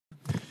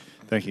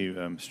Thank you,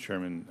 Mr.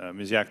 Chairman.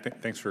 Ms.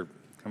 Yak, thanks for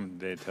coming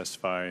today to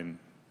testify,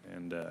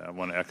 and I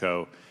want to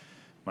echo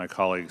my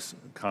colleague's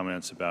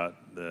comments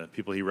about the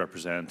people he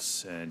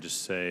represents and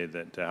just say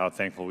that how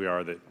thankful we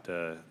are that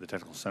the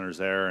Technical Center's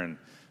there and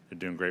they're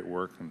doing great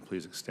work, and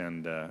please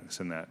extend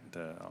that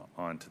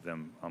on to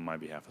them on my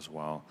behalf as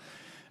well.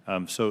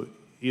 So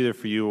either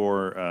for you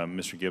or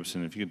Mr.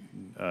 Gibson, if you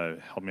could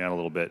help me out a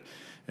little bit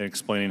in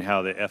explaining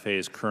how the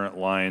FAA's current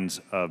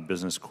lines of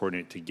business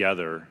coordinate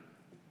together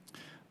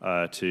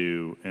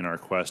in our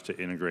quest to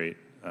integrate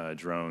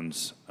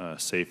drones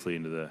safely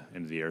into the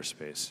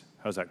airspace.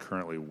 How does that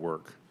currently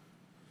work?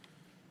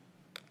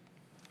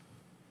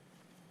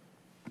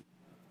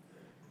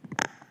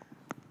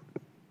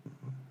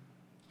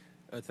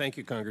 Thank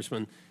you,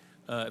 Congressman.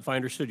 If I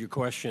understood your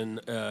question,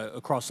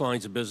 across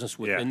lines of business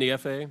within the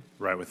FAA?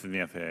 Right, within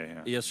the FAA,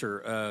 yeah. Yes,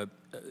 sir.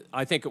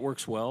 I think it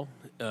works well.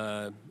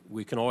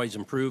 We can always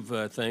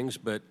improve things,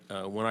 but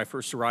when I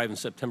first arrived in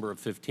September of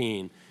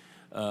 15,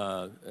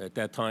 at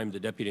that time, the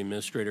Deputy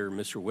Administrator,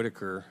 Mr.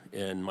 Whitaker,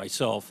 and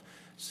myself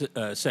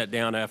sat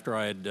down after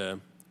I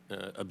had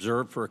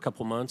observed for a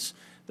couple months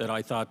that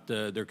I thought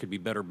there could be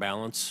better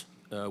balance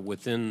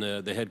within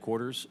the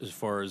headquarters as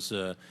far as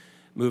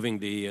moving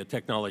the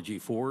technology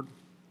forward.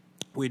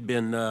 We'd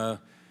been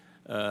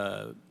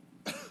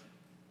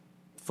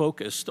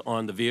focused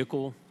on the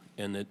vehicle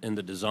and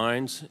the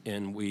designs,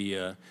 and we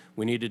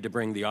needed to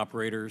bring the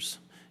operators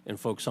and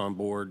folks on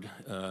board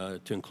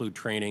to include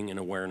training and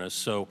awareness.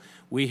 So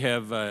we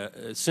have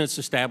since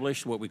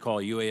established what we call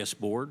a UAS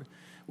board,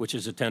 which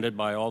is attended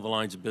by all the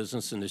lines of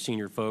business and the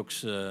senior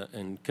folks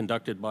and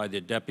conducted by the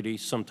deputy,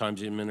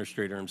 sometimes the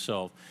administrator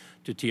himself,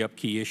 to tee up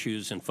key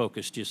issues and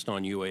focus just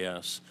on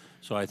UAS.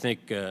 So I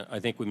think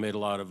we made a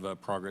lot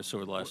of progress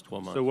over the last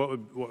 12 months. So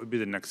what would be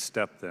the next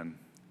step then?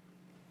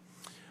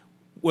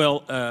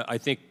 Well, I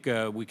think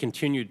we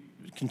continue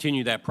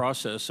that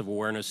process of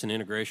awareness and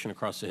integration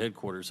across the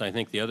headquarters. I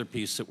think the other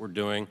piece that we're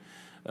doing,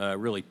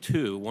 really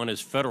two. One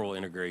is federal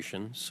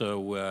integration.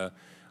 So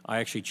I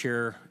actually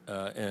chair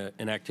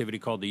an activity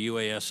called the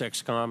UAS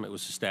XCOM. It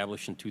was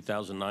established in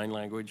 2009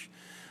 language.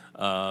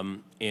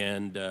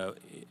 And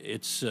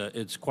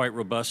it's quite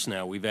robust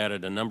now. We've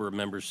added a number of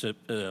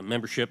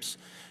memberships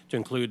to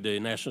include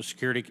the National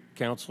Security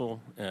Council,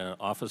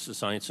 Office of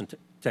Science and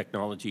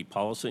Technology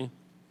Policy,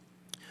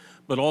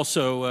 but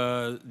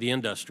also the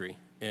industry.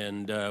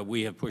 And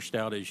we have pushed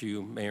out, as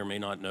you may or may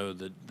not know,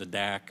 the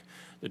DAC,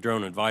 the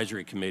Drone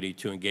Advisory Committee,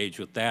 to engage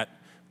with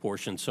that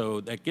portion. So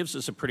that gives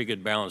us a pretty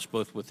good balance,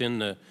 both within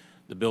the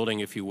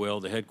building, if you will,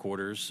 the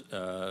headquarters,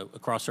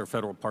 across our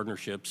federal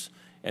partnerships,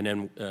 and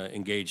then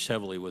engaged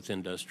heavily with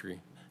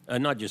industry.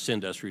 Not just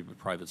industry, but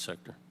private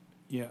sector.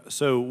 Yeah,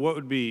 so what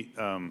would be,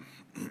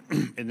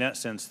 in that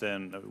sense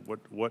then,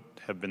 what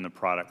have been the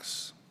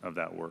products of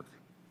that work?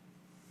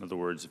 In other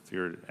words, if you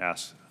were to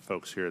ask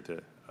folks here at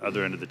the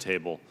other end of the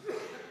table,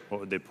 what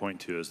would they point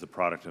to as the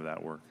product of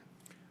that work?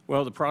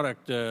 Well, the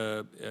product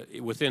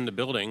within the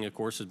building, of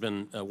course, has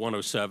been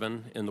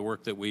 107, and the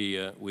work that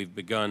we've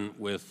begun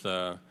with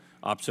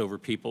Ops over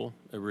People,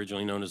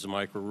 originally known as the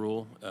micro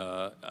rule,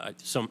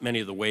 many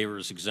of the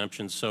waivers,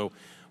 exemptions. So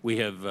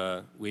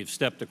we've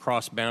stepped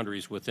across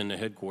boundaries within the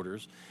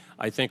headquarters.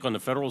 I think on the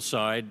federal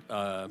side,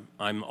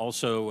 I'm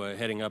also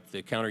heading up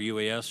the counter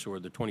UAS, or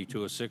the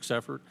 2206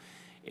 effort,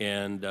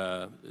 and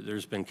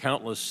there's been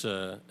countless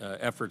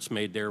efforts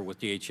made there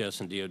with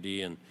DHS and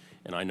DoD,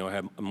 and I know I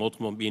have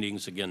multiple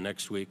meetings again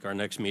next week. Our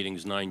next meeting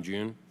is 9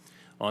 June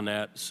on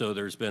that. So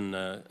there's been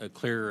a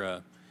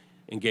clear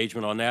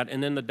engagement on that.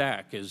 And then the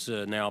DAC is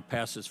now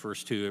past its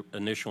first two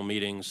initial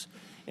meetings,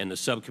 and the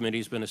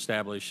subcommittee's been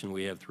established, and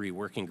we have 3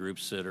 working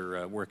groups that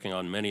are working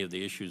on many of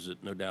the issues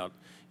that no doubt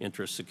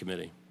interest the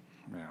committee.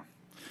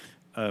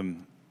 Yeah.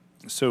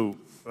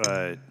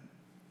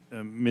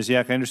 Ms.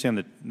 Yak, I understand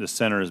that the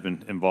center has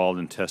been involved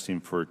in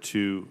testing for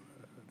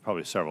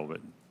probably several,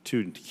 but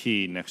 2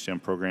 key next-gen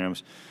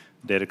programs,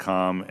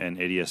 Datacom and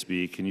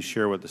ADS-B. Can you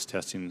share what this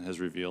testing has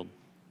revealed?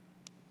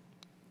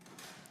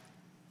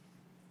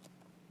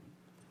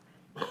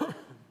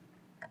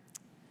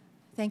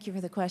 Thank you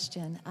for the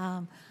question.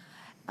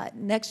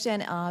 Next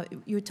gen,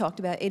 you talked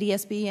about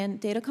ADS-B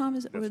and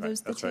Datacom, were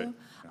those the two?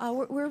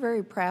 Right. We're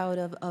very proud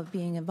of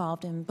being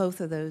involved in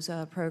both of those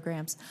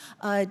programs.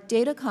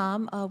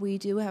 Datacom, we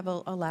do have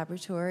a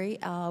laboratory.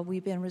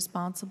 We've been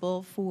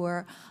responsible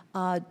for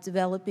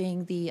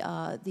developing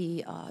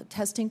the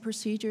testing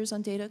procedures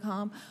on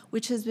Datacom,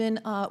 which has been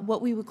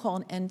what we would call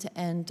an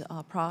end-to-end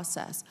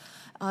process.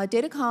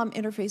 Datacom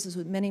interfaces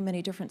with many,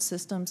 many different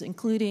systems,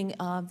 including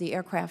the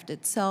aircraft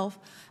itself,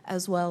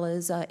 as well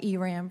as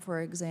ERAM,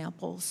 for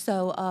example.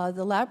 So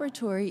the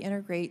laboratory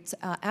integrates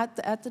at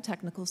the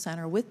Technical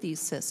Center with these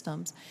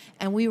systems,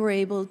 and we were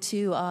able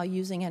to,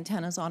 using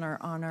antennas on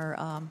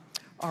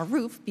our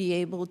roof, be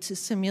able to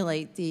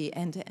simulate the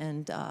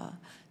end-to-end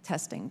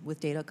testing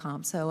with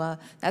Datacom. So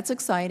that's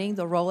exciting.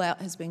 The rollout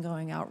has been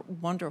going out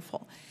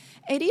wonderful.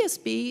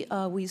 ADS-B,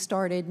 we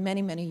started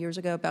many, many years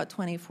ago, about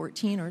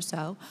 2014 or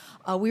so.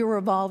 We were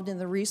involved in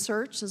the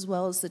research as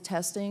well as the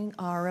testing.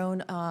 Our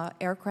own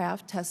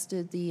aircraft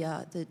tested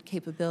the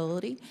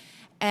capability,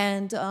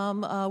 and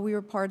we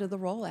were part of the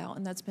rollout,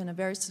 and that's been a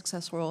very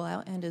successful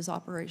rollout and is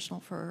operational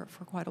for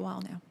quite a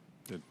while now.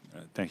 Good.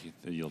 Thank you.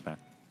 I yield back.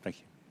 Thank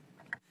you.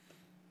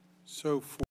 So for